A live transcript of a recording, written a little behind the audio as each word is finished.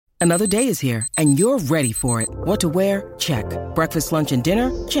Another day is here, and you're ready for it. What to wear? Check. Breakfast, lunch, and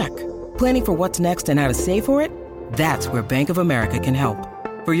dinner? Check. Planning for what's next and how to save for it? That's where Bank of America can help.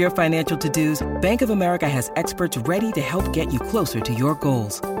 For your financial to-dos, Bank of America has experts ready to help get you closer to your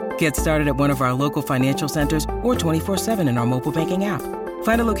goals. Get started at one of our local financial centers or 24/7 in our mobile banking app.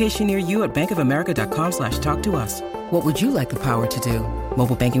 Find a location near you at bankofamerica.com/talktous. What would you like the power to do?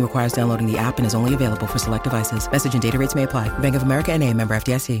 Mobile banking requires downloading the app and is only available for select devices. Message and data rates may apply. Bank of America N.A., member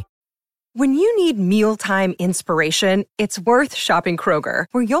FDIC. When you need mealtime inspiration, it's worth shopping Kroger,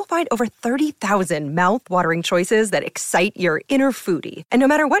 where you'll find over 30,000 mouth-watering choices that excite your inner foodie. And no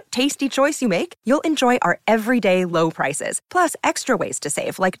matter what tasty choice you make, you'll enjoy our everyday low prices, plus extra ways to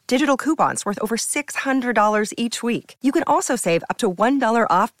save, like digital coupons worth over $600 each week. You can also save up to $1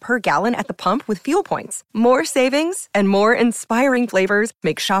 off per gallon at the pump with fuel points. More savings and more inspiring flavors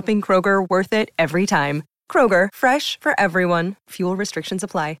make shopping Kroger worth it every time. Kroger, fresh for everyone. Fuel restrictions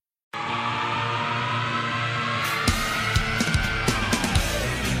apply.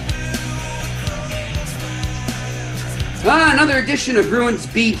 Another edition of Bruins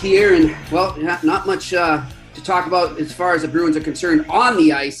Beat here, and, well, not much to talk about as far as the Bruins are concerned on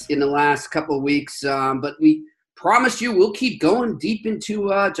the ice in the last couple of weeks, but we promise you we'll keep going deep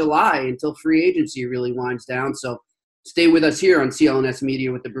into July until free agency really winds down, so stay with us here on CLNS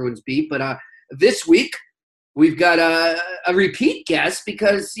Media with the Bruins Beat. But this week, we've got a repeat guest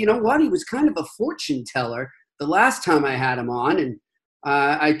because, you know what, he was kind of a fortune teller the last time I had him on, and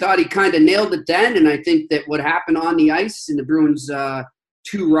I thought he kind of nailed it then, and I think that what happened on the ice in the Bruins' 2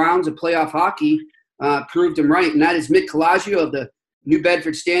 rounds of playoff hockey proved him right, and that is Mick Colaggio of the New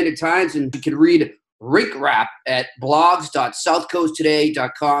Bedford Standard Times, and you can read Rink Rap at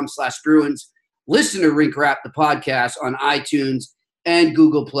blogs.southcoasttoday.com/Bruins. Listen to Rink Rap, the podcast, on iTunes and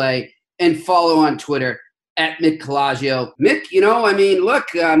Google Play, and follow on Twitter at Mick Colaggio. Mick, you know, I mean, look,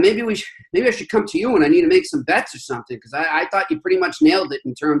 maybe I should come to you when I need to make some bets or something, because I thought you pretty much nailed it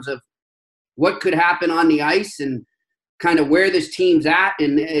in terms of what could happen on the ice and kind of where this team's at.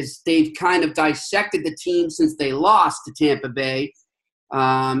 And as they've kind of dissected the team since they lost to Tampa Bay,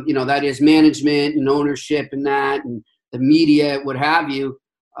 you know, that is management and ownership and that and the media, what have you.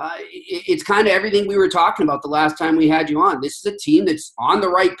 It's kind of everything we were talking about the last time we had you on. This is a team that's on the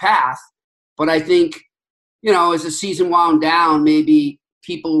right path, but I think, you know, as the season wound down, maybe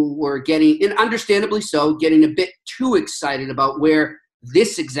people were getting, and understandably so, getting a bit too excited about where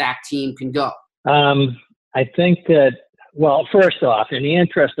this exact team can go. I think that, well, first off, in the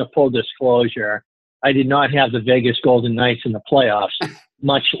interest of full disclosure, I did not have the Vegas Golden Knights in the playoffs,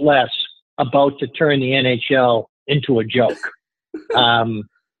 much less about to turn the NHL into a joke.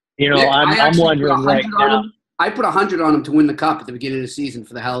 You know, Nick, I'm wondering right now. I put 100 on them to win the cup at the beginning of the season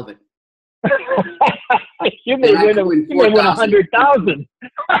for the hell of it. You may win 100,000.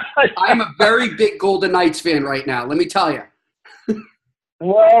 I'm a very big Golden Knights fan right now, let me tell you.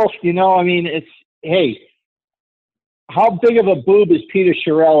 Well, you know, I mean, hey, how big of a boob is Peter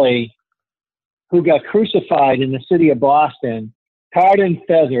Chiarelli, who got crucified in the city of Boston, tarred and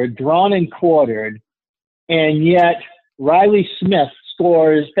feathered, drawn and quartered, and yet Riley Smith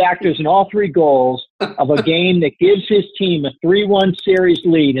factors in all 3 goals of a game that gives his team a 3-1 series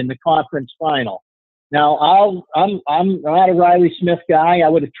lead in the conference final. Now, I'm not a Riley Smith guy. I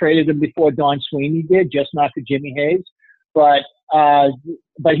would have traded him before Don Sweeney did, just not for Jimmy Hayes. But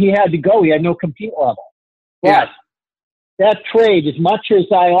he had to go. He had no compete level. Yeah. But that trade, as much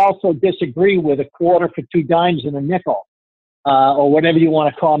as I also disagree with a quarter for 2 dimes and a nickel, or whatever you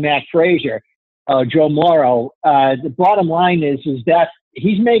want to call Matt Frazier, Joe Morrow, the bottom line is that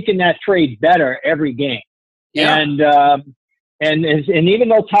he's making that trade better every game. Yeah. And even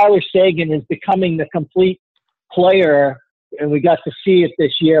though Tyler Seguin is becoming the complete player, and we got to see it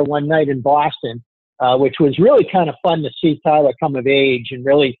this year one night in Boston, which was really kind of fun to see Tyler come of age and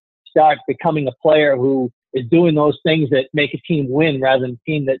really start becoming a player who is doing those things that make a team win rather than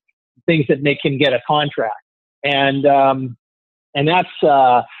things that make him get a contract. And that's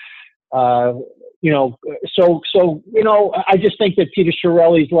you know, so you know, I just think that Peter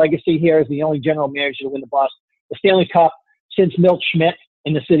Chiarelli's legacy here is the only general manager to win the Stanley Cup since Milt Schmidt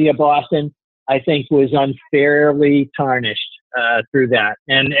in the city of Boston, I think was unfairly tarnished through that.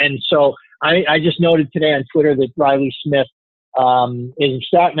 And so I just noted today on Twitter that Riley Smith is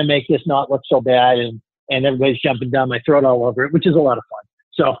starting to make this not look so bad, and everybody's jumping down my throat all over it, which is a lot of fun.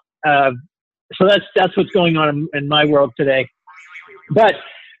 So that's what's going on in my world today. But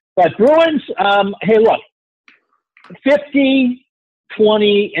Bruins, hey, look, 50,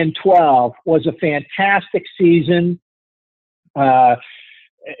 20, and 12 was a fantastic season.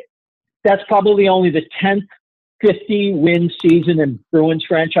 That's probably only the 10th 50-win season in Bruins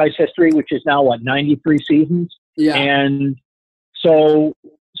franchise history, which is now, 93 seasons? Yeah. And so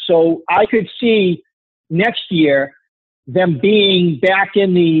I could see next year them being back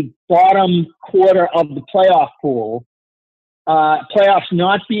in the bottom quarter of the playoff pool, playoffs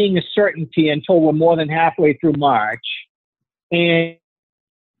not being a certainty until we're more than halfway through March, and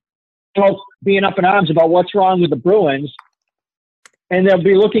being up in arms about what's wrong with the Bruins, and they'll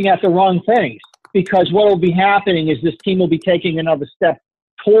be looking at the wrong things, because what will be happening is this team will be taking another step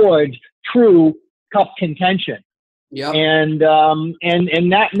towards true cup contention. Yep. And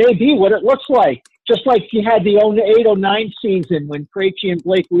that may be what it looks like. Just like you had the 08-09 season when Krejci and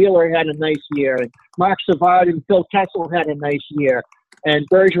Blake Wheeler had a nice year, and Mark Savard and Phil Kessel had a nice year, and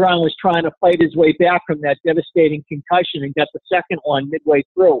Bergeron was trying to fight his way back from that devastating concussion and got the second one midway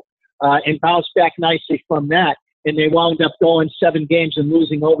through, and bounced back nicely from that. And they wound up going 7 games and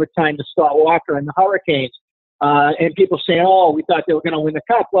losing overtime to Scott Walker and the Hurricanes. And people saying, oh, we thought they were going to win the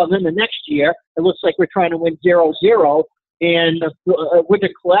cup. Well, then the next year, it looks like we're trying to win 0-0. And Winter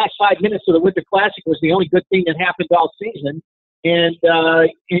last 5 minutes of the Winter Classic was the only good thing that happened all season. And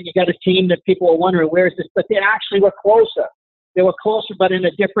you got a team that people are wondering, where is this? But they actually were closer. They were closer, but in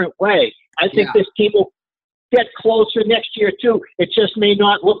a different way. I think this team will get closer next year, too. It just may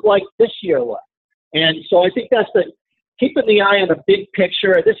not look like this year was. And so I think that's keeping the eye on the big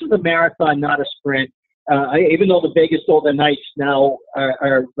picture. This is a marathon, not a sprint. Even though the Vegas Golden Knights now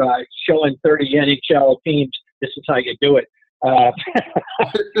are showing 30 NHL teams, this is how you do it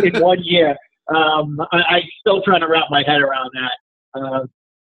in 1 year. I'm still trying to wrap my head around that.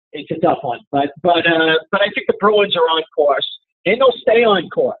 It's a tough one, but I think the Bruins are on course, and they'll stay on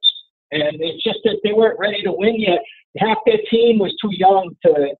course. And it's just that they weren't ready to win yet. Half their team was too young,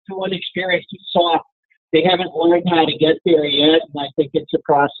 too inexperienced, too soft. They haven't learned how to get there yet, and I think it's a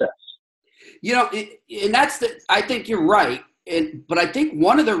process. And I think you're right. But I think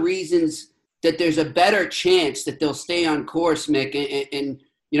one of the reasons that there's a better chance that they'll stay on course, Mick, and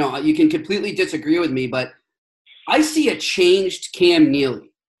you can completely disagree with me, but I see a changed Cam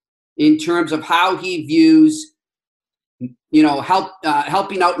Neely in terms of how he views,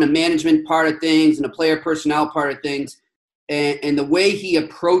 helping out in the management part of things and the player personnel part of things, and the way he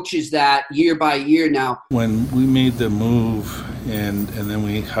approaches that year by year now. When we made the move and then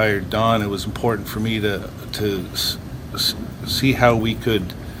we hired Don, it was important for me to see how we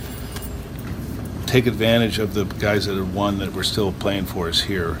could take advantage of the guys that had won that were still playing for us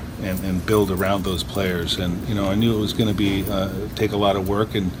here and build around those players. And, I knew it was going to be take a lot of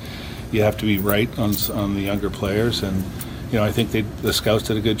work, and you have to be right on the younger players. And, I think the scouts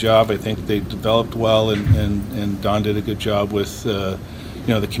did a good job. I think they developed well, and Don did a good job with, the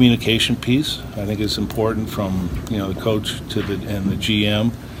communication piece. I think it's important from, the coach and the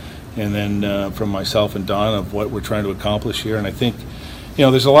GM, and then from myself and Don of what we're trying to accomplish here. And I think,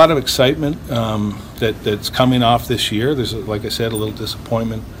 there's a lot of excitement that's coming off this year. There's, like I said, a little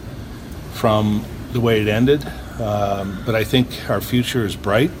disappointment from the way it ended. But I think our future is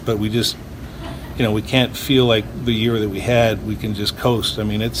bright, but we just, we can't feel like the year that we had, we can just coast. I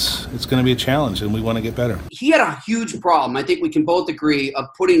mean, it's going to be a challenge, and we want to get better. He had a huge problem, I think we can both agree, of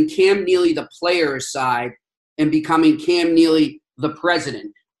putting Cam Neely, the player, aside and becoming Cam Neely, the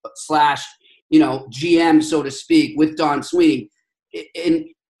president / GM, so to speak, with Don Sweeney. And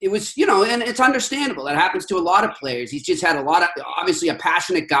it was, and it's understandable. That happens to a lot of players. He's just had obviously a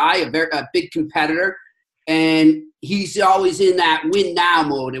passionate guy, a big competitor, and he's always in that win now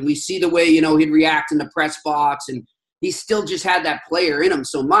mode. And we see the way, he'd react in the press box, and he still just had that player in him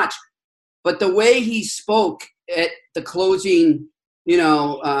so much. But the way he spoke at the closing,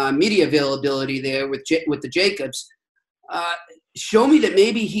 media availability there with the Jacobs, show me that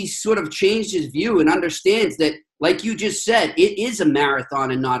maybe he's sort of changed his view and understands that, like you just said, it is a marathon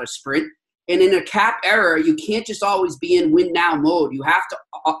and not a sprint. And in a cap era, you can't just always be in win now mode. You have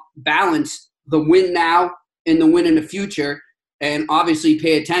to balance the win now and the win in the future, and obviously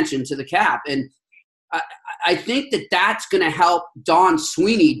pay attention to the cap. And I think that's going to help Don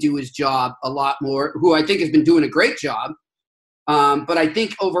Sweeney do his job a lot more, who I think has been doing a great job. But I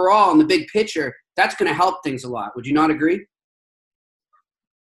think overall, in the big picture, that's going to help things a lot. Would you not agree?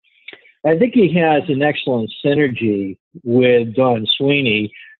 I think he has an excellent synergy with Don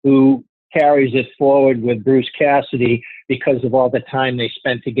Sweeney, who carries it forward with Bruce Cassidy because of all the time they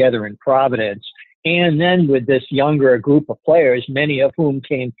spent together in Providence. And then with this younger group of players, many of whom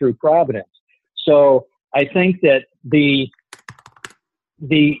came through Providence. So I think that the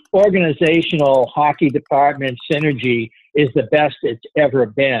organizational hockey department synergy is the best it's ever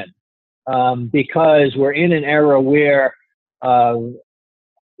been, because we're in an era where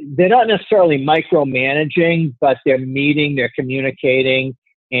they're not necessarily micromanaging, but they're meeting, they're communicating.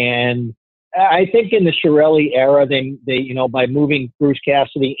 And I think in the Chiarelli era, they by moving Bruce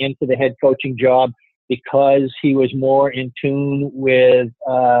Cassidy into the head coaching job, because he was more in tune with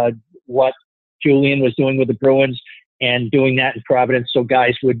what Julian was doing with the Bruins and doing that in Providence, so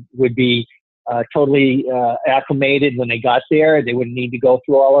guys would be totally acclimated when they got there. They wouldn't need to go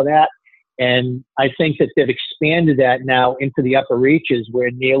through all of that. And I think that they've expanded that now into the upper reaches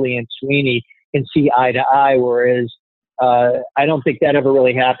where Neely and Sweeney can see eye to eye, whereas I don't think that ever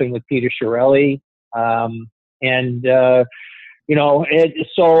really happened with Peter Chiarelli.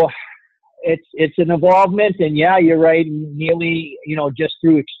 So it's an involvement, and yeah, you're right. Neely, just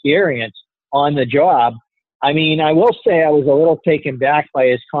through experience on the job. I mean, I will say I was a little taken back by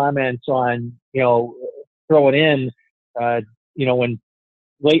his comments on, throwing in, when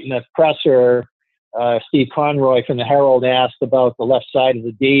late in the presser, Steve Conroy from the Herald asked about the left side of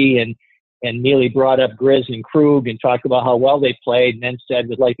the D, and Neely brought up Grizz and Krug and talked about how well they played, and then said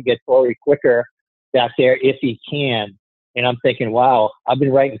would like to get Torrey quicker back there if he can. And I'm thinking, wow, I've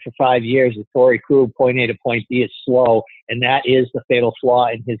been writing for 5 years that Torrey Krug, point A to point B, is slow, and that is the fatal flaw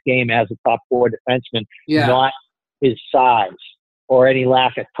in his game as a top four defenseman, not his size or any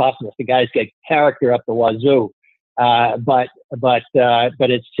lack of toughness. The guy's got character up the wazoo, but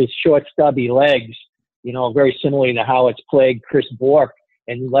it's his short, stubby legs. Very similarly to how it's plagued Chris Bourque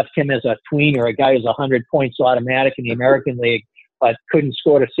and left him as a tweener, a guy who's 100 points automatic in the American League, but couldn't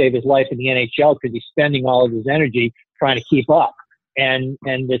score to save his life in the NHL because he's spending all of his energy trying to keep up. And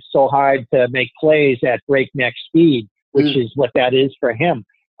it's so hard to make plays at breakneck speed, which is what that is for him.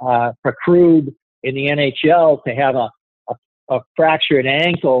 For Krug in the NHL to have a fractured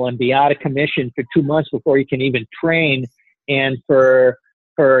ankle and be out of commission for 2 months before he can even train, and for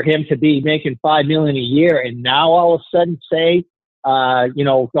him to be making $5 million a year and now all of a sudden say,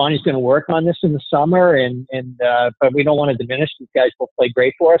 Donnie's going to work on this in the summer, but we don't want to diminish. These guys will play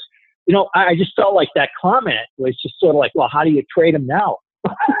great for us. I just felt like that comment was just sort of like, well, how do you trade him now?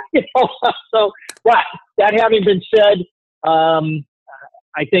 So, but that having been said,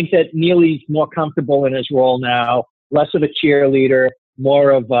 I think that Neely's more comfortable in his role now, less of a cheerleader,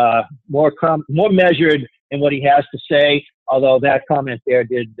 more measured in what he has to say. Although that comment there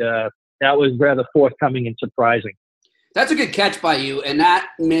that was rather forthcoming and surprising. That's a good catch by you, and that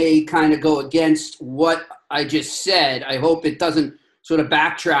may kind of go against what I just said. I hope it doesn't sort of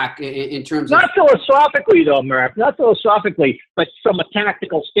backtrack in terms of... Not philosophically, though, Murph. Not philosophically, but from a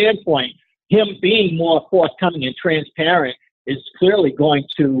tactical standpoint, him being more forthcoming and transparent is clearly going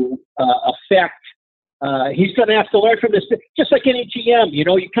to affect... he's going to have to learn from this, just like any GM. You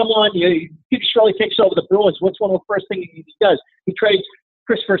come on, Peter Chiarelli takes over the Bruins. What's one of the first things he does? He trades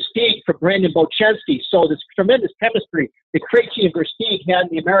Chris Versteeg for Brandon Bochenski. So this tremendous chemistry that Krejci and Versteeg had in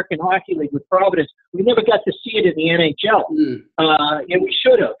the American Hockey League with Providence, we never got to see it in the NHL, and we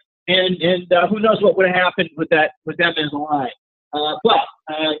should have. And who knows what would have happened with them in the line.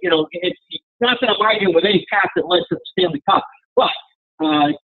 It's not that I'm arguing with any path that led to the Stanley Cup, but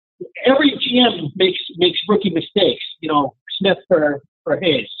every GM makes rookie mistakes. Smith for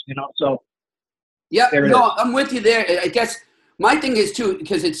Hayes. So yeah, no, I'm with you there. I guess. My thing is too,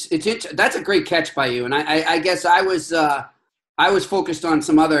 because that's a great catch by you, and I guess I was focused on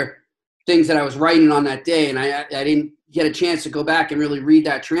some other things that I was writing on that day, and I didn't get a chance to go back and really read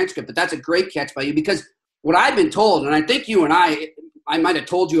that transcript. But that's a great catch by you, because what I've been told, and I think you and I might have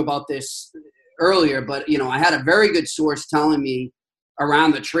told you about this earlier, but I had a very good source telling me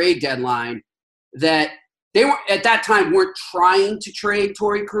around the trade deadline that they were at that time weren't trying to trade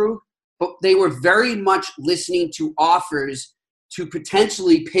Torrey Krug, but they were very much listening to offers to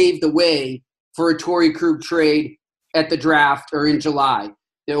potentially pave the way for a Torrey Krug trade at the draft or in July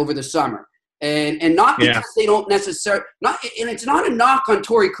over the summer. And not because they don't necessarily – and it's not a knock on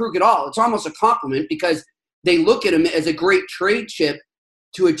Torrey Krug at all. It's almost a compliment, because they look at him as a great trade chip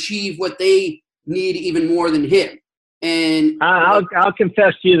to achieve what they need even more than him. And I'll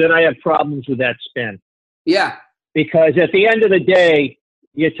confess to you that I have problems with that spin. Yeah. Because at the end of the day,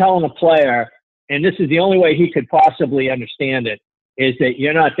 you're telling a player – and this is the only way he could possibly understand it, is that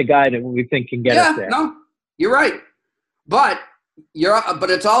you're not the guy that we think can get us there. No, you're right. But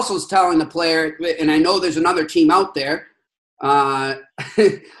it's also telling the player, and I know there's another team out there. I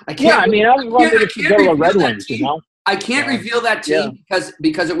was wondering if you go to the Red Wings, I can't reveal that team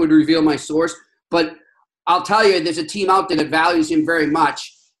because it would reveal my source. But I'll tell you, there's a team out there that values him very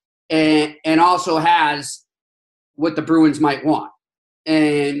much, and also has what the Bruins might want.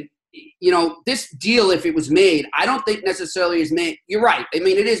 And this deal, if it was made, I don't think necessarily is made. You're right. I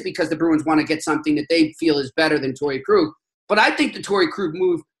mean, it is because the Bruins want to get something that they feel is better than Torrey Krug. But I think the Torrey Krug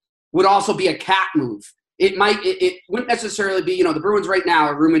move would also be a cat move. It wouldn't necessarily be, the Bruins right now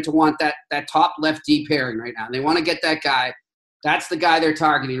are rumored to want that top lefty pairing right now. They want to get that guy. That's the guy they're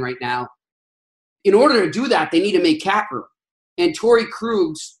targeting right now. In order to do that, they need to make cap room. And Torrey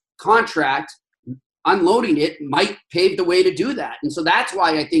Krug's contract, unloading it, might pave the way to do that. And so that's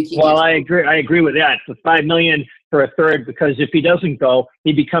why I think I agree with that. The $5 million for a third, because if he doesn't go,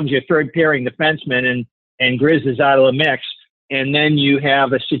 he becomes your third pairing defenseman, and Grizz is out of the mix. And then you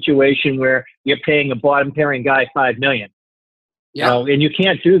have a situation where you're paying a bottom pairing guy $5 million. Yeah. And you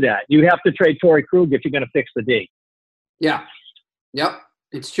can't do that. You have to trade Torrey Krug if you're going to fix the D. Yeah. Yep.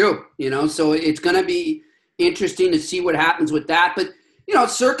 It's true. So it's going to be interesting to see what happens with that. But,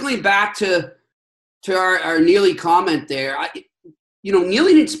 circling back to our Neely comment there,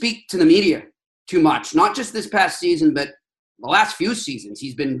 Neely didn't speak to the media too much, not just this past season, but the last few seasons.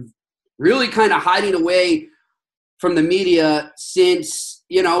 He's been really kind of hiding away from the media since,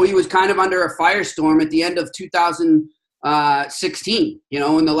 he was kind of under a firestorm at the end of 2016,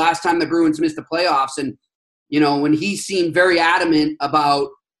 and the last time the Bruins missed the playoffs. And, when he seemed very adamant about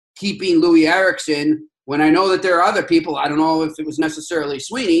keeping Louis Eriksson, when I know that there are other people, I don't know if it was necessarily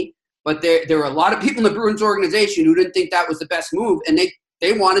Sweeney, but there were a lot of people in the Bruins organization who didn't think that was the best move, and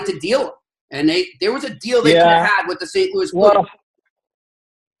they wanted to deal him. And there was a deal they could have had with the St. Louis Blues. Well,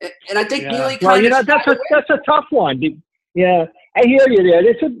 and I think Neely that's a tough one. Yeah, I hear you there.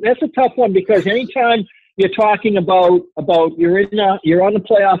 That's a tough one, because anytime you're talking about you're on the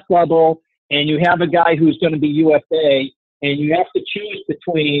playoff bubble and you have a guy who's going to be UFA, and you have to choose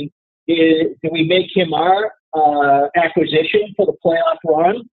between, do we make him our acquisition for the playoff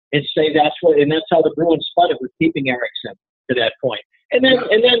run and say that's how the Bruins spun it with keeping Eriksson to that point, and then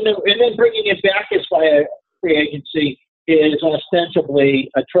bringing it back as via free agency is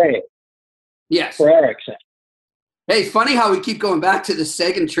ostensibly a trade. Yes. For Eriksson. Hey, it's funny how we keep going back to the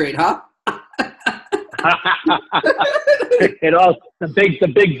Seguin trade, huh?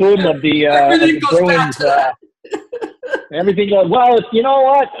 The big boom of the Bruins. Everything goes well. You know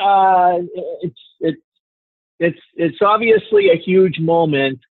what? It's obviously a huge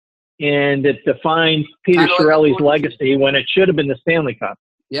moment, and it defined Peter Chiarelli's legacy when it should have been the Stanley Cup.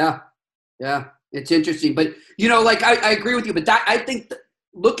 Yeah. It's interesting, but I agree with you. But I think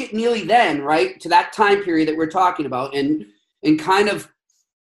look at Neely then, right, to that time period that we're talking about, and kind of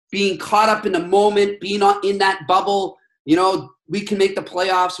being caught up in the moment, being in that bubble. We can make the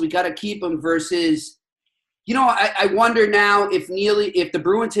playoffs. We got to keep them. Versus, I wonder now if the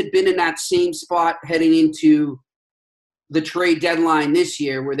Bruins had been in that same spot heading into the trade deadline this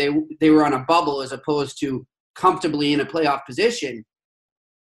year, where they were on a bubble as opposed to comfortably in a playoff position.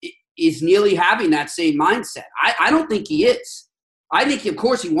 Is Neely having that same mindset? I don't think he is. I think, of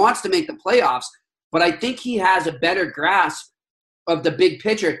course, he wants to make the playoffs, but I think he has a better grasp of the big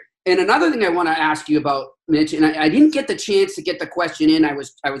picture. And another thing I want to ask you about, Mitch, and I didn't get the chance to get the question in. I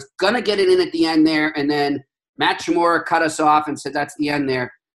was going to get it in at the end there, and then Matt Shimura cut us off and said that's the end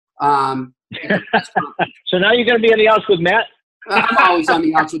there. So now you're going to be on the outs with Matt? I'm always on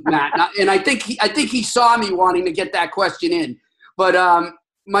the outs with Matt. And I think he saw me wanting to get that question in. But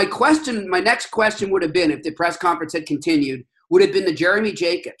my next question would have been, if the press conference had continued, would have been to Jeremy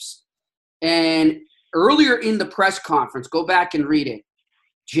Jacobs. And earlier in the press conference, go back and read it,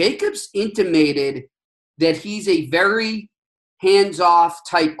 Jacobs intimated that he's a very hands-off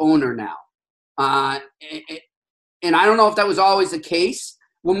type owner now. And I don't know if that was always the case.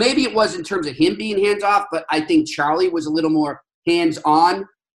 Well, maybe it was in terms of him being hands-off, but I think Charlie was a little more hands-on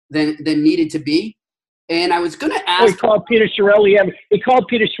than needed to be. And I was going to ask. He called Peter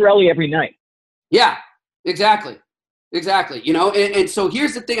Chiarelli every night. Yeah, exactly. And so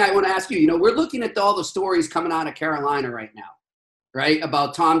here's the thing I want to ask you. We're looking at all the stories coming out of Carolina right now, right,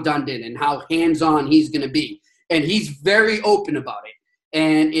 about Tom Dundon and how hands-on he's going to be. And he's very open about it.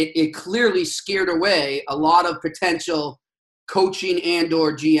 And it clearly scared away a lot of potential coaching and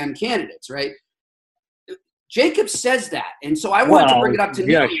or GM candidates, right? Jacobs says that. And so I wanted to bring it up to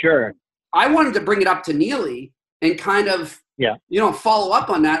Neely. Yeah, sure. I wanted to bring it up to Neely and kind of, follow up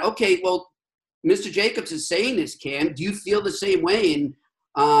on that. Okay, well, Mr. Jacobs is saying this, Cam. Do you feel the same way?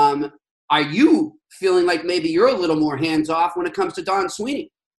 And are you feeling like maybe you're a little more hands-off when it comes to Don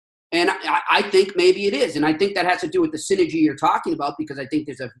Sweeney? And I think maybe it is. And I think that has to do with the synergy you're talking about, because I think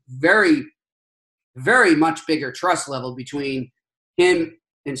there's a very, very much bigger trust level between him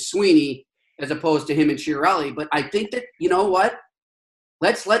and Sweeney as opposed to him and Chiarelli. But I think that, you know what?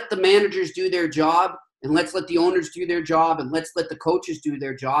 Let's let the managers do their job, and let's let the owners do their job, and let's let the coaches do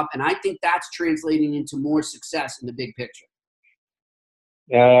their job. And I think that's translating into more success in the big picture.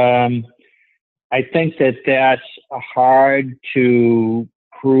 I think that's hard to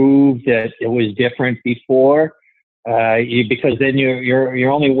prove that it was different before, because then your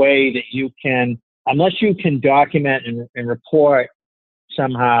only way that you can, unless you can document and report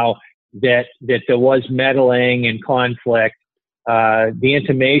somehow that there was meddling and conflict, the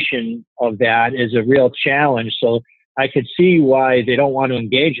intimation of that is a real challenge. So I could see why they don't want to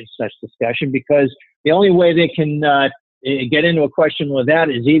engage in such discussion, because the only way they can get into a question with that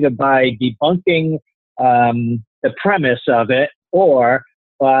is either by debunking the premise of it, or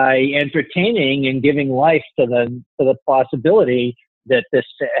by entertaining and giving life to the possibility that this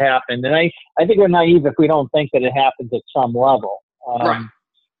happened. And I think we're naive if we don't think that it happened at some level. Right.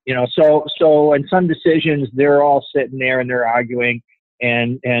 You know, so in some decisions, they're all sitting there and they're arguing.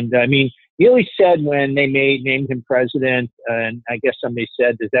 And I mean, Neely said when they named him president, and I guess somebody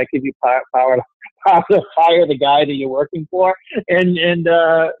said, does that give you power to fire the guy that you're working for? And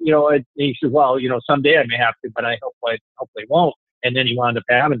you know, he said, well, you know, someday I may have to, but I hopefully won't. And then he wound up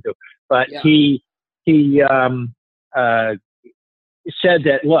having to. But yeah. he said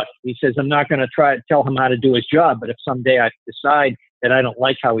that, look, he says, I'm not going to try to tell him how to do his job, but if someday I decide that I don't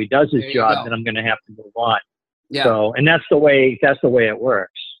like how he does his job, then I'm going to have to move on. Yeah. So, and that's the way it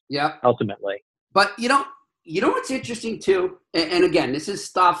works. Yeah. Ultimately. But you know what's interesting too, and again, this is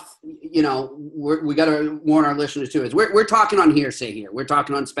stuff, you know, we got to warn our listeners too, is we're talking on hearsay here. We're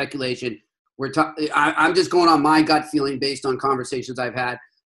talking on speculation. I'm just going on my gut feeling based on conversations I've had.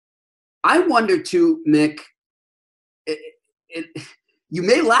 I wonder too, Mick, you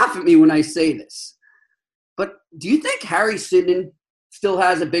may laugh at me when I say this, but do you think Harry Sinden still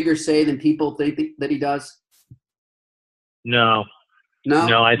has a bigger say than people think that he does? No,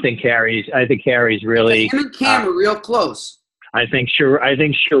 I think Harry's really. Him and Cam are real close. I think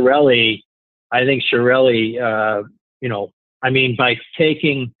Chiarelli, you know, I mean, by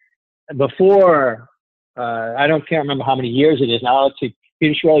taking before, can't remember how many years it is now.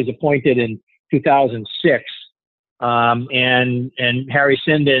 Peter Chiarelli's appointed in 2006, and Harry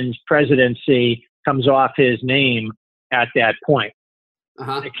Sinden's presidency comes off his name at that point.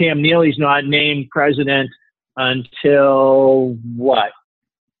 Uh-huh. Cam Neely's not named president until what?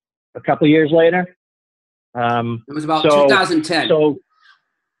 A couple of years later? It was about 2010. So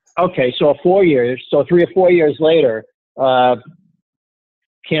 3 or 4 years later,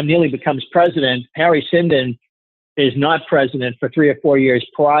 Cam Neely becomes president. Harry Sinden is not president for 3 or 4 years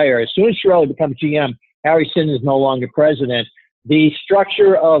prior. As soon as Chiarelli becomes GM, Harry Sinden is no longer president. The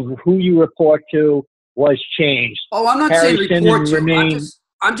structure of who you report to was changed. Oh, I'm not Harry saying report Sinden to.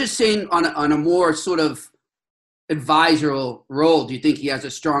 I'm just saying on a more sort of advisory role. Do you think he has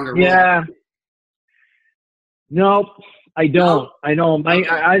a stronger role? Yeah. No, I don't. No? I don't. Okay.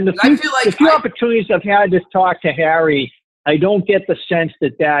 I feel like the few opportunities I've had to talk to Harry, I don't get the sense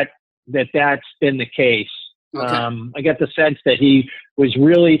that's been the case. Okay. I get the sense that he was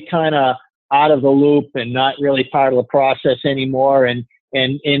really kind of out of the loop and not really part of the process anymore. And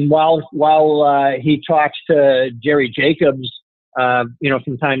while he talks to Jerry Jacobs, you know,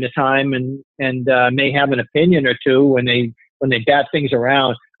 from time to time, and may have an opinion or two when they bat things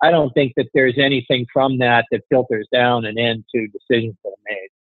around, I don't think that there's anything from that filters down and into decisions that are made.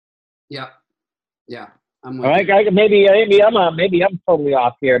 Yeah. I'm All right, maybe I'm totally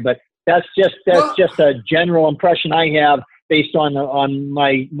off here, but that's just a general impression I have based on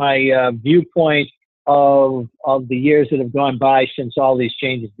my viewpoint of the years that have gone by since all these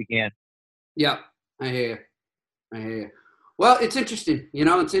changes began. Yeah, I hear you. Well, it's interesting. You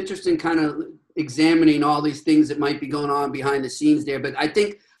know, it's interesting kind of examining all these things that might be going on behind the scenes there. But I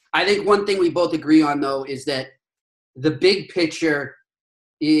think one thing we both agree on, though, is that the big picture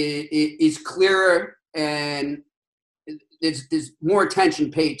is clearer, and there's more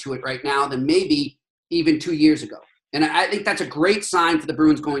attention paid to it right now than maybe even 2 years ago. And I think that's a great sign for the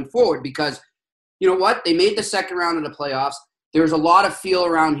Bruins going forward, because you know what? They made the second round of the playoffs. There's a lot of feel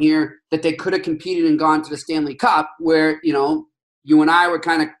around here that they could have competed and gone to the Stanley Cup, where, you know, you and I were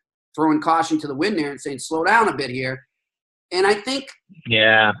kind of throwing caution to the wind there and saying, slow down a bit here. And I think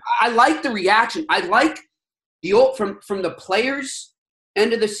I like the reaction. I like the old from the players'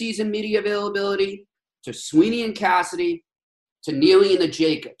 end of the season media availability to Sweeney and Cassidy to Neely and the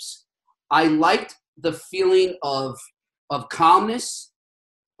Jacobs. I liked the feeling of calmness,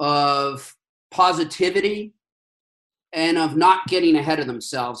 of positivity, and of not getting ahead of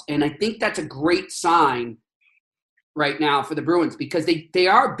themselves. And I think that's a great sign right now for the Bruins, because they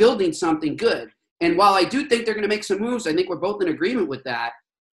are building something good. And while I do think they're going to make some moves, I think we're both in agreement with that,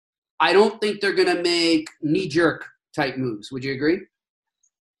 I don't think they're going to make knee-jerk type moves. Would you agree?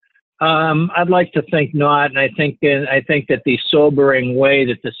 I'd like to think not. And I think that the sobering way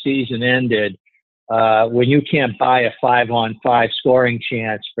that the season ended when you can't buy a 5-on-5 scoring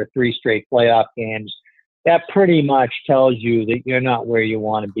chance for 3 straight playoff games, that pretty much tells you that you're not where you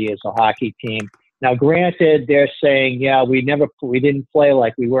want to be as a hockey team. Now, granted, they're saying, yeah, we didn't play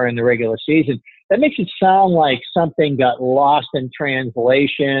like we were in the regular season. That makes it sound like something got lost in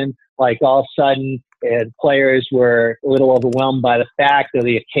translation, like all of a sudden players were a little overwhelmed by the fact or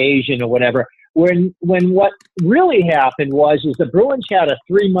the occasion or whatever. When what really happened is the Bruins had a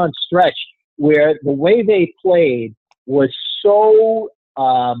 3-month stretch where the way they played was so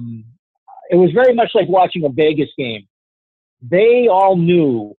it was very much like watching a Vegas game. They all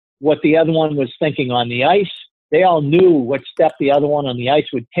knew what the other one was thinking on the ice. They all knew what step the other one on the ice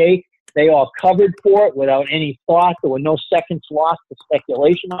would take. They all covered for it without any thought. There were no seconds lost to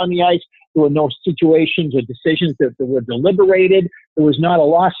speculation on the ice. There were no situations or decisions that were deliberated. There was not a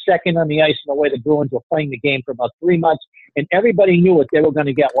lost second on the ice in the way the Bruins were playing the game for about 3 months. And everybody knew what they were going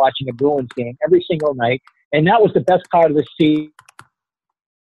to get watching a Bruins game every single night. And that was the best part of the season.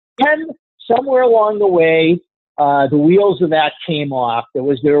 And somewhere along the way, the wheels of that came off. There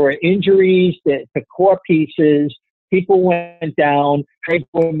were injuries to core pieces. People went down. Trades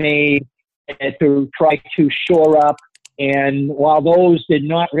were made to try to shore up. And while those did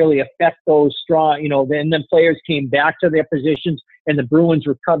not really affect those strong, then players came back to their positions and the Bruins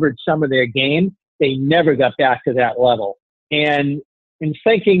recovered some of their game, they never got back to that level. And in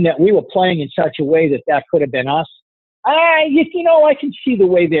thinking that we were playing in such a way that could have been us, I can see the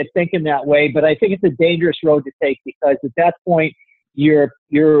way they're thinking that way, but I think it's a dangerous road to take because at that point, you're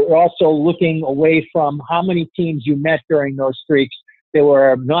also looking away from how many teams you met during those streaks that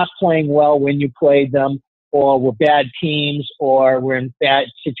were not playing well when you played them, or were bad teams, or were in bad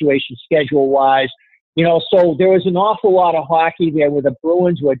situations schedule-wise. So there was an awful lot of hockey there where the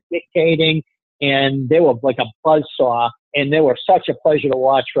Bruins were dictating, and they were like a buzzsaw, and they were such a pleasure to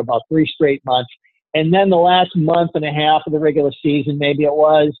watch for about 3 straight months. And then the last month and a half of the regular season, maybe it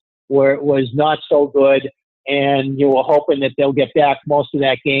was, where it was not so good, and you were hoping that they'll get back most of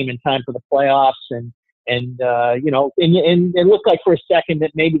that game in time for the playoffs, and it looked like for a second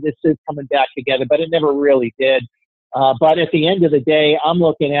that maybe this is coming back together, but it never really did. But at the end of the day, I'm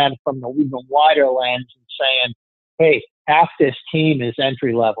looking at it from the even wider lens and saying, hey, half this team is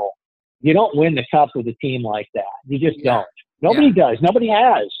entry level. You don't win the cup with a team like that. You just don't. Nobody does. Nobody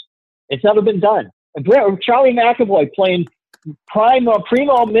has. It's never been done. And Charlie McAvoy playing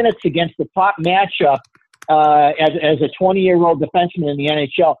primo minutes against the top matchup as a 20-year-old defenseman in the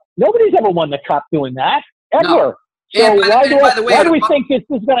NHL. Nobody's ever won the cup doing that, ever. No. So why do we think this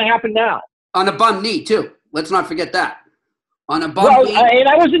is going to happen now? On a bum knee, too. Let's not forget that. On a bum knee. And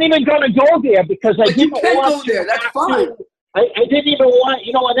I wasn't even going to go there because I didn't want to. You can go there. That's fine. I didn't even want,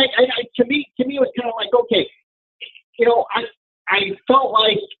 and to me, it was kind of like, okay, I felt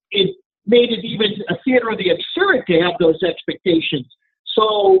like it made it even a theater of the absurd to have those expectations.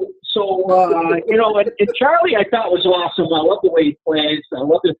 So and Charlie I thought was awesome. I love the way he plays. I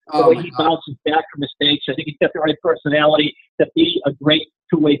love the way he bounces back from mistakes. I think he's got the right personality to be a great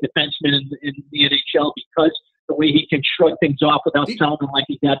two-way defenseman in the NHL because the way he can shrug things off without sounding like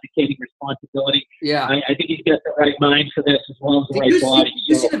he's abdicating responsibility. Yeah. I think he's got the right mind for this as well as the right body. Did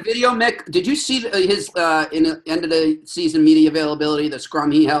you see the video, Mick? Did you see his in the end of the season media availability, the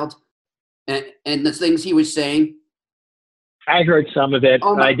scrum he held, and the things he was saying? I heard some of it.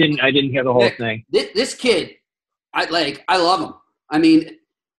 I didn't hear the whole thing. This kid, I love him. I mean,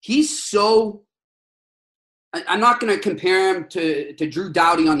 he's so. I'm not going to compare him to Drew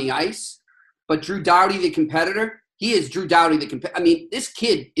Doughty on the ice, but Drew Doughty, the competitor, he is Drew Doughty, the competitor. I mean, this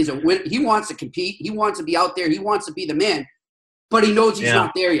kid is a winner. He wants to compete. He wants to be out there. He wants to be the man, but he knows he's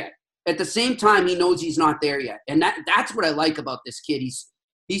not there yet. At the same time, he knows he's not there yet, and that's what I like about this kid. He's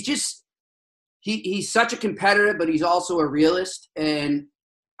just. He's such a competitor, but he's also a realist. And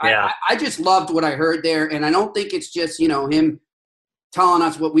I just loved what I heard there. And I don't think it's just, him telling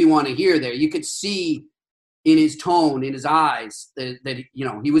us what we want to hear there. You could see in his tone, in his eyes, that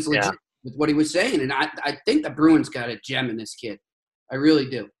he was legit with what he was saying. And I think the Bruins got a gem in this kid. I really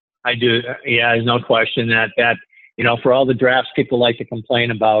do. I do. Yeah, there's no question that for all the drafts people like to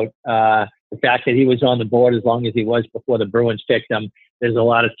complain about, the fact that he was on the board as long as he was before the Bruins picked him, there's a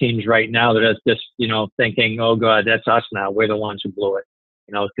lot of teams right now that are just, thinking, oh, God, that's us now. We're the ones who blew it,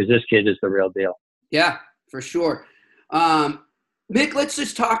 because this kid is the real deal. Yeah, for sure. Mick, let's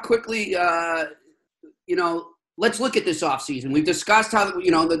just talk quickly. Let's look at this offseason. We've discussed how,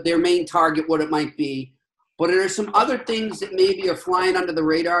 their main target, what it might be. But are there some other things that maybe are flying under the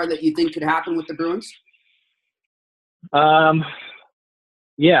radar that you think could happen with the Bruins?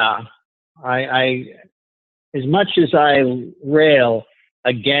 Yeah. I as much as I rail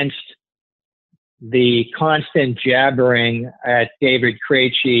against the constant jabbering at David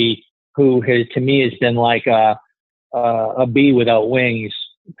Krejci, who has, to me, has been like a bee without wings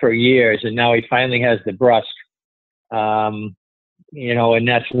for years, and now he finally has the brusque. And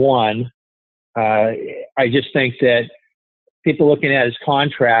that's one. I just think that people looking at his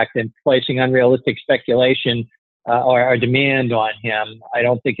contract and placing unrealistic speculation or demand on him, I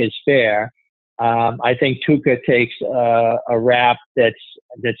don't think is fair. I think Tuukka takes a rap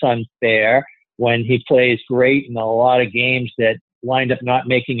that's unfair when he plays great in a lot of games that wind up not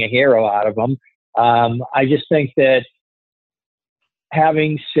making a hero out of him. I just think that,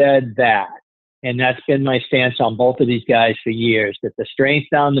 having said that, and that's been my stance on both of these guys for years, that the strength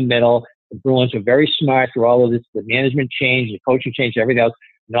down the middle, the Bruins are very smart through all of this, the management change, the coaching change, everything else,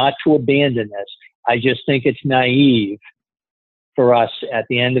 not to abandon this. I just think it's naive for us at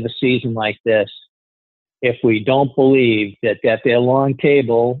the end of a season like this if we don't believe that their long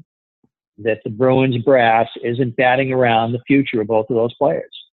table, that the Bruins brass isn't batting around the future of both of those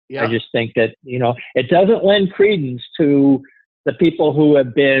players. Yeah. I just think that, it doesn't lend credence to the people who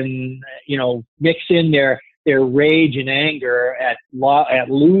have been, mixing their rage and anger at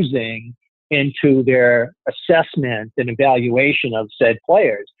losing into their assessment and evaluation of said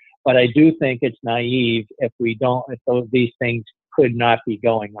players. But I do think it's naive if these things could not be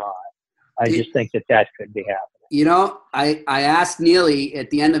going on. I just think that could be happening. I asked Neely at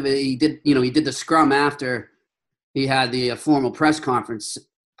the end of it. He did the scrum after he had the formal press conference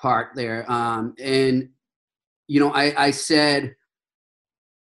part there. I said,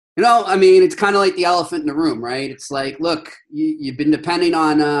 it's kind of like the elephant in the room, right? It's like, look, you've been depending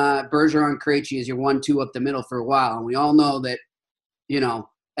on Bergeron and Krejci as your 1-2 up the middle for a while. And we all know that,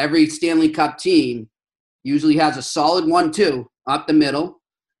 every Stanley Cup team usually has a solid 1-2 up the middle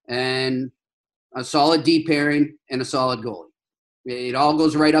and a solid D pairing and a solid goalie. It all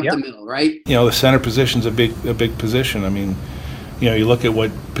goes right up the middle, right? The center position's a big position. I mean, you look at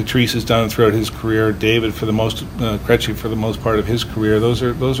what Patrice has done throughout his career, David Krejci for the most part of his career. Those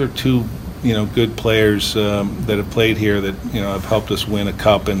are two, good players that have played here that, have helped us win a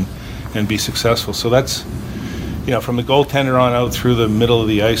cup and be successful. So that's, from the goaltender on out through the middle of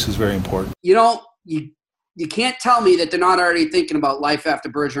the ice is very important. You can't tell me that they're not already thinking about life after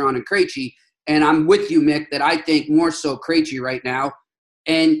Bergeron and Krejci. And I'm with you, Mick, that I think more so Krejci right now.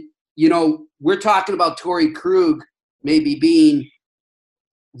 And, we're talking about Torrey Krug maybe being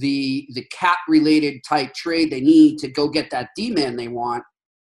the cap-related type trade they need to go get that D-man they want.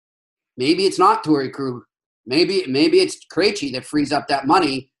 Maybe it's not Torrey Krug. Maybe it's Krejci that frees up that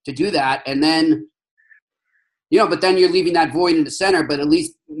money to do that. And then, but then you're leaving that void in the center, but at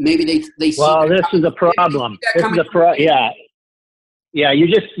least maybe they see. Well, this is a problem. Yeah, you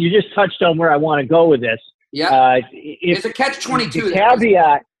just touched on where I want to go with this. Yeah. It's a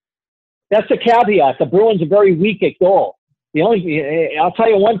catch-22. That's the caveat. The Bruins are very weak at goal. I'll tell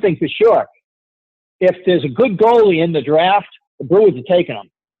you one thing for sure. If there's a good goalie in the draft, the Bruins are taking them.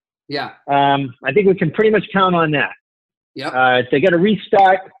 Yeah. I think we can pretty much count on that. Yeah. They got to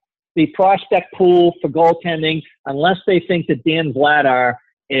restart the prospect pool for goaltending unless they think that Dan Vladar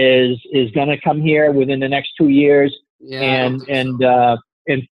is going to come here within the next 2 years and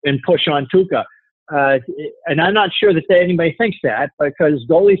push on Tuukka. And I'm not sure that anybody thinks that because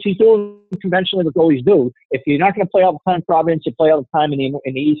goalies, he's doing conventionally what goalies do. If you're not going to play all the time in Providence, you play all the time in the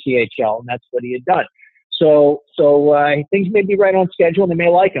ECHL, and that's what he had done. So things may be right on schedule, and they may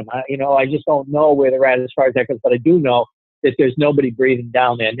like him. I just don't know where they're at as far as that goes, but I do know that there's nobody breathing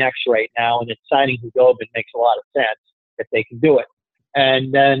down their necks right now, and it's signing Khudobin makes a lot of sense if they can do it.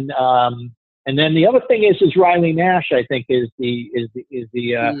 And then the other thing is Riley Nash. I think is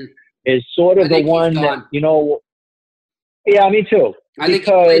sort of the one that Yeah, me too. I think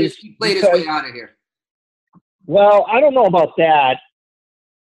he played his way out of here. Well, I don't know about that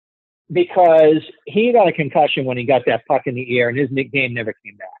because he got a concussion when he got that puck in the air, and his game never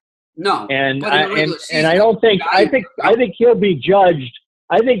came back. No, and I don't think I think he'll be judged.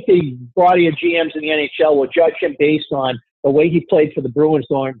 I think the body of GMs in the NHL will judge him based on the way he played for the Bruins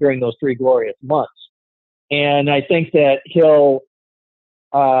during those 3 glorious months, and I think that he'll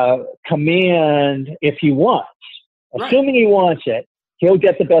command if he wants. Assuming he wants it, he'll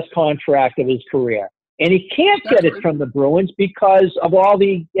get the best contract of his career. And he can't get it from the Bruins because of all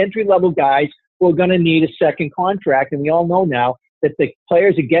the entry-level guys who are going to need a second contract. And we all know now that the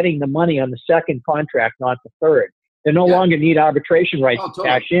players are getting the money on the second contract, not the third. They no longer need arbitration rights to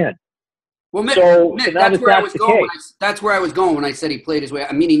cash in. Well, Mick, that's where I was going. That's where I was going when I said he played his way.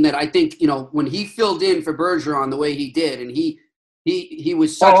 Meaning that I think, when he filled in for Bergeron the way he did, and he He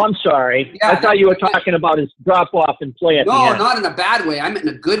was such. Oh, I'm sorry. Yeah, I thought you were talking about his drop off and play at the No, end. not in a bad way. I meant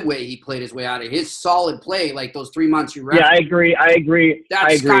in a good way. He played his way out of his solid play, like those 3 months you referenced. Yeah, I agree. I agree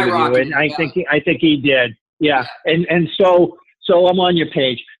with you, and I think he did. Yeah. And so I'm on your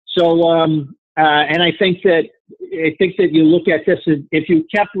page. So and I think that you look at this as if you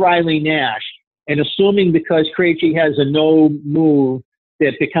kept Riley Nash, and assuming because Krejci has a no move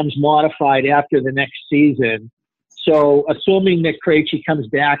that becomes modified after the next season. So assuming that Krejci comes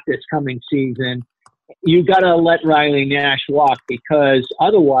back this coming season, you got to let Riley Nash walk, because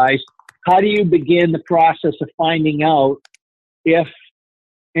otherwise, how do you begin the process of finding out if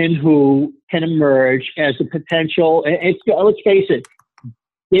and who can emerge as a potential? Let's face it,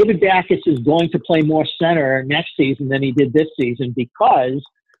 David Backes is going to play more center next season than he did this season, because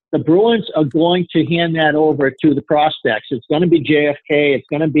the Bruins are going to hand that over to the prospects. It's going to be JFK. It's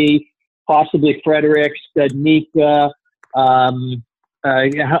going to be possibly Fredericks, Nika.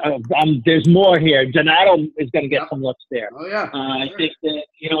 There's more here. Donato is going to get some looks there. Oh, yeah. I think that,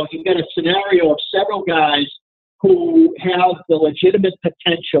 you've got a scenario of several guys who have the legitimate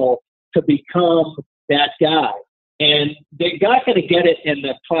potential to become that guy. And they're not going to get it in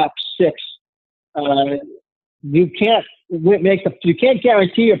the top 6. You can't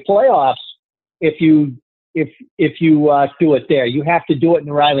guarantee your playoffs if you do it there. You have to do it in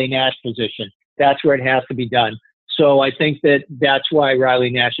the Riley Nash position. That's where it has to be done. So I think that's why Riley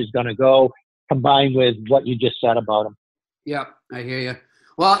Nash is going to go, combined with what you just said about him. Yeah, I hear you.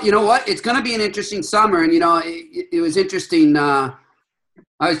 Well, you know what? It's going to be an interesting summer. And, it was interesting. I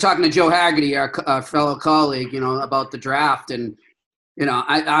was talking to Joe Haggerty, our fellow colleague, about the draft. And,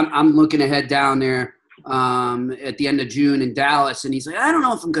 I'm looking ahead down there at the end of June in Dallas. And he's like, I don't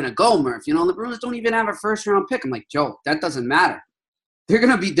know if I'm going to go, Murph. The Bruins don't even have a first-round pick. I'm like, Joe, that doesn't matter. They're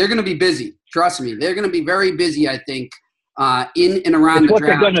going to be busy. Trust me. They're going to be very busy, I think, in and around the draft. What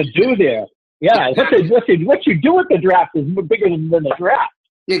they're going to do there. Yeah, exactly. What you do with the draft is bigger than the draft.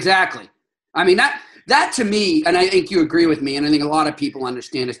 Exactly. I mean, that to me, and I think you agree with me, and I think a lot of people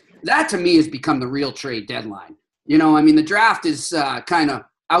understand this, that to me has become the real trade deadline. The draft is kind of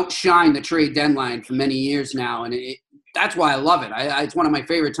outshined the trade deadline for many years now, and that's why I love it. It's one of my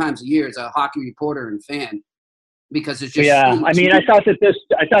favorite times of year as a hockey reporter and fan. Because it's just I thought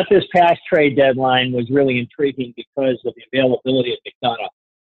this past trade deadline was really intriguing because of the availability of McDonough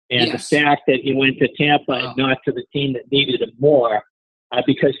and the fact that he went to Tampa and not to the team that needed him more.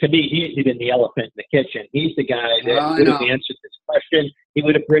 Because to me, he's even the elephant in the kitchen. He's the guy that would have answered this question. He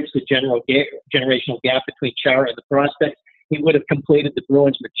would have bridged the generational gap between Chara and the prospects. He would have completed the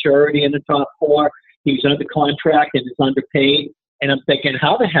Bruins' maturity in the top 4. He was under contract and is underpaid. And I'm thinking,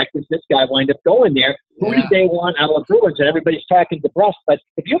 how the heck does this guy wind up going there? Who did they want out of the Bruins? And everybody's talking to Brust. But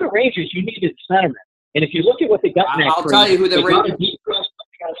if you're the Rangers, you needed a centerman. And if you look at what they got next, I'll tell you who the Rangers. They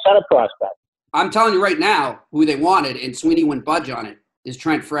got a center prospect. I'm telling you right now who they wanted, and Sweeney wouldn't budge on it, is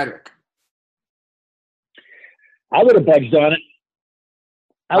Trent Frederick. I would have budged on it.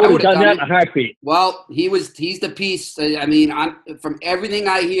 I would have done that in a heartbeat. Well, he's the piece. I mean, from everything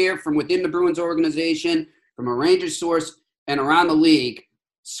I hear from within the Bruins organization, from a Rangers source, and around the league,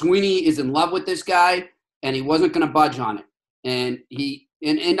 Sweeney is in love with this guy, and he wasn't going to budge on it. And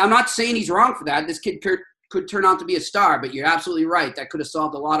and I'm not saying he's wrong for that. This kid could turn out to be a star, but you're absolutely right. That could have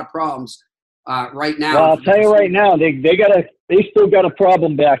solved a lot of problems right now. Well, I'll tell you right now, they still got a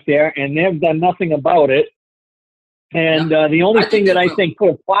problem back there, and they've done nothing about it. And the only thing that I think could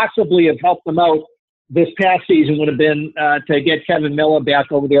have possibly have helped them out this past season would have been to get Kevin Miller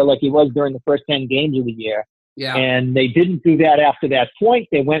back over there like he was during the first 10 games of the year. Yeah. And they didn't do that after that point.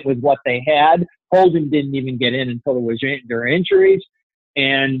 They went with what they had. Holden didn't even get in until there were injuries.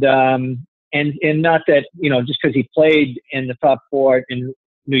 And not that, just because he played in the top 4 in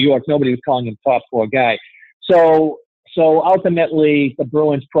New York, nobody was calling him top 4 guy. So ultimately the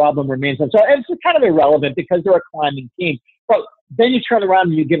Bruins problem remains. So it's kind of irrelevant because they're a climbing team. But then you turn around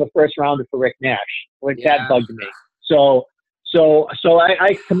and you give a first rounder for Rick Nash. That bugged me. So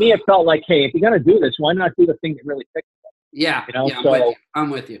to me, it felt like, hey, if you're going to do this, why not do the thing that really fixes it? Yeah. I'm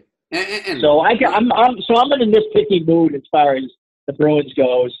with you. So I'm in a nitpicky mood as far as the Bruins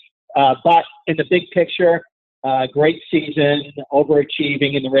goes. But in the big picture, great season,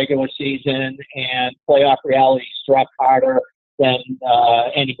 overachieving in the regular season, and playoff reality struck harder than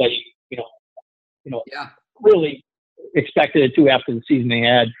anybody, really expected it to after the season they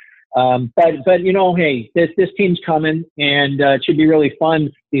had. But hey, this team's coming, and it should be really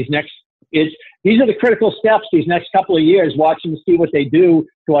fun. These are the critical steps these next couple of years, watching to see what they do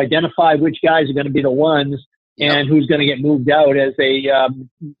to identify which guys are going to be the ones and who's going to get moved out as they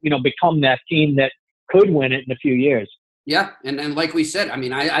become that team that could win it in a few years. Yeah, and like we said, I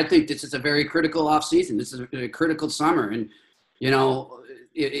mean, I think this is a very critical offseason. This is a critical summer, and I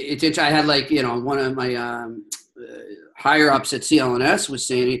had one of my higher ups at CLNS was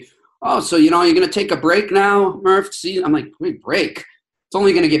saying, "Oh, so you're going to take a break now, Murph?" See, I'm like, "Wait, break? It's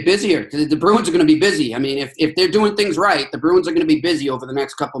only going to get busier. The Bruins are going to be busy. I mean, if they're doing things right, the Bruins are going to be busy over the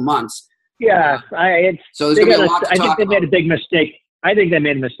next couple months." Yeah, so there's going to be a lot to talk about. I think they made a big mistake. I think they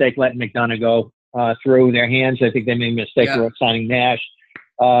made a mistake letting McDonough go through their hands. I think they made a mistake signing Nash.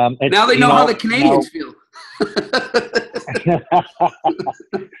 Now they know how the Canadians feel.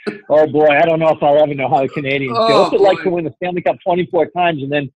 Oh boy, I don't know if I'll ever know how the Canadians feel. It's like to win the Stanley Cup 24 times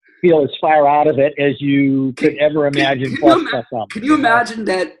and then feel as far out of it as you could ever imagine. Can you imagine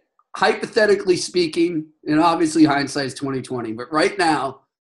that, hypothetically speaking, and obviously hindsight is 2020, but right now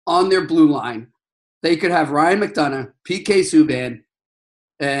on their blue line, they could have Ryan McDonough, PK Subban,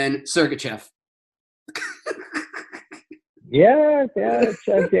 and Sergachev. Yeah, it's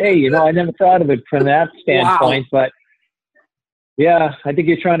okay. I never thought of it from that standpoint, but yeah, I think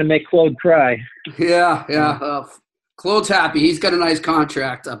you're trying to make Claude cry. Yeah. Claude's happy. He's got a nice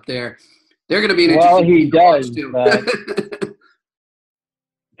contract up there. They're going to be an interesting team to watch too.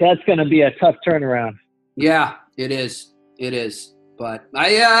 That's going to be a tough turnaround. Yeah, it is. But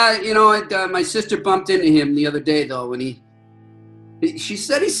my sister bumped into him the other day though, and she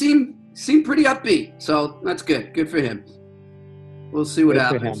said he seemed pretty upbeat. So that's good. Good for him. We'll see what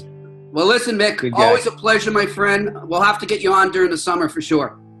happens. Well, listen, Mick, always a pleasure, my friend. We'll have to get you on during the summer for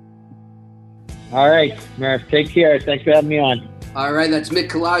sure. All right, Murph. Take care. Thanks for having me on. All right, that's Mick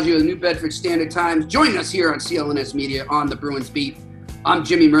Colaggio of the New Bedford Standard Times. Join us here on CLNS Media on the Bruins Beat. I'm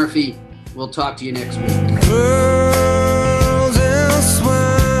Jimmy Murphy. We'll talk to you next week.